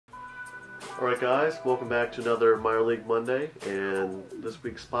Alright guys, welcome back to another Minor League Monday, and this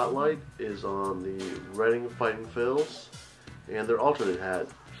week's spotlight is on the Reading Fightin Phils and their alternate hat.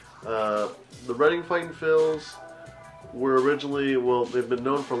 The Reading Fightin Phils were originally, well, they've been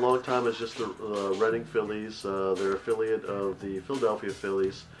known for a long time as just the Reading Phillies. They're affiliate of the Philadelphia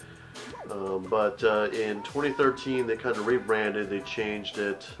Phillies. But in 2013 they kind of rebranded, they changed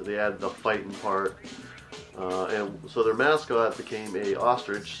it, they added the fighting part. And so their mascot became a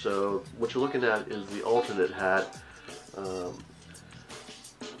ostrich. So what you're looking at is the alternate hat.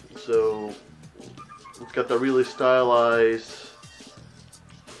 So it's got the really stylized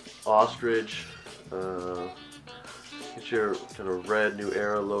ostrich. Get your kind of red New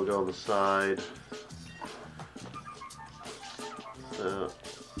Era logo on the side.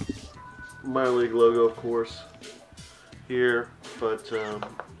 Minor League logo, of course, here. But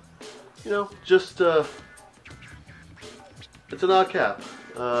you know, just it's an odd cap.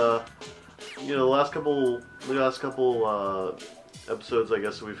 You know, the last couple episodes, I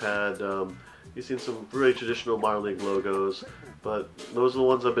guess, we've had, you've seen some really traditional minor league logos, but those are the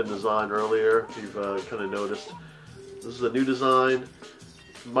ones that have been designed earlier. If you've kind of noticed, this is a new design.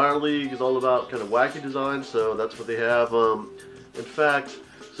 Minor league is all about kind of wacky design, so that's what they have. In fact,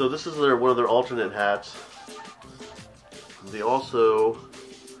 so this is one of their alternate hats. They also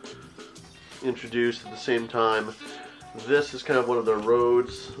introduced at the same time, this is kind of one of their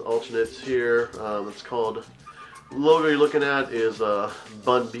roads alternates here. It's called, the logo you're looking at is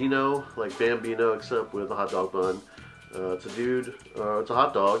Bunbino, like Bambino, except with a hot dog bun. It's a dude, it's a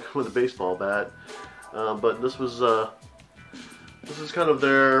hot dog with a baseball bat. But this is kind of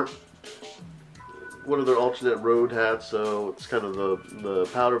one of their alternate road hats. So it's kind of the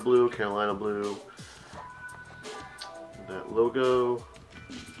powder blue, Carolina blue. That logo.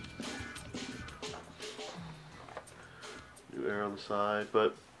 New Era on the side,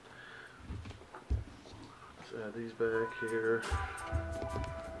 but let's add these back here.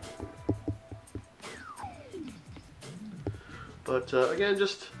 But again,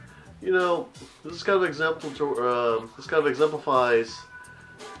 just, you know, this kind of exemplifies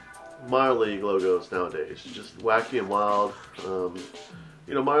minor league logos nowadays. Just wacky and wild.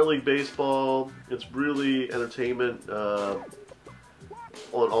 You know, minor league baseball, it's really entertainment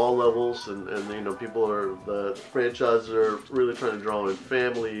on all levels, and you know, the franchises are really trying to draw in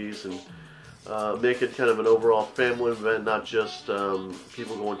families and make it kind of an overall family event, not just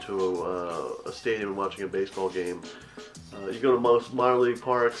people going to a stadium and watching a baseball game. You go to most minor league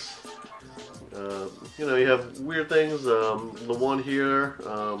parks, you know, you have weird things. The one here,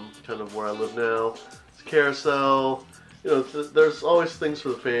 kind of where I live now, it's a carousel. You know, there's always things for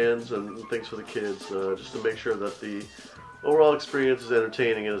the fans and things for the kids, just to make sure that the overall experience is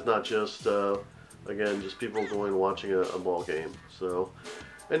entertaining and it's not just, again, just people going and watching a ball game. So,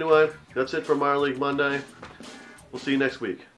 anyway, that's it for Minor League Monday. We'll see you next week.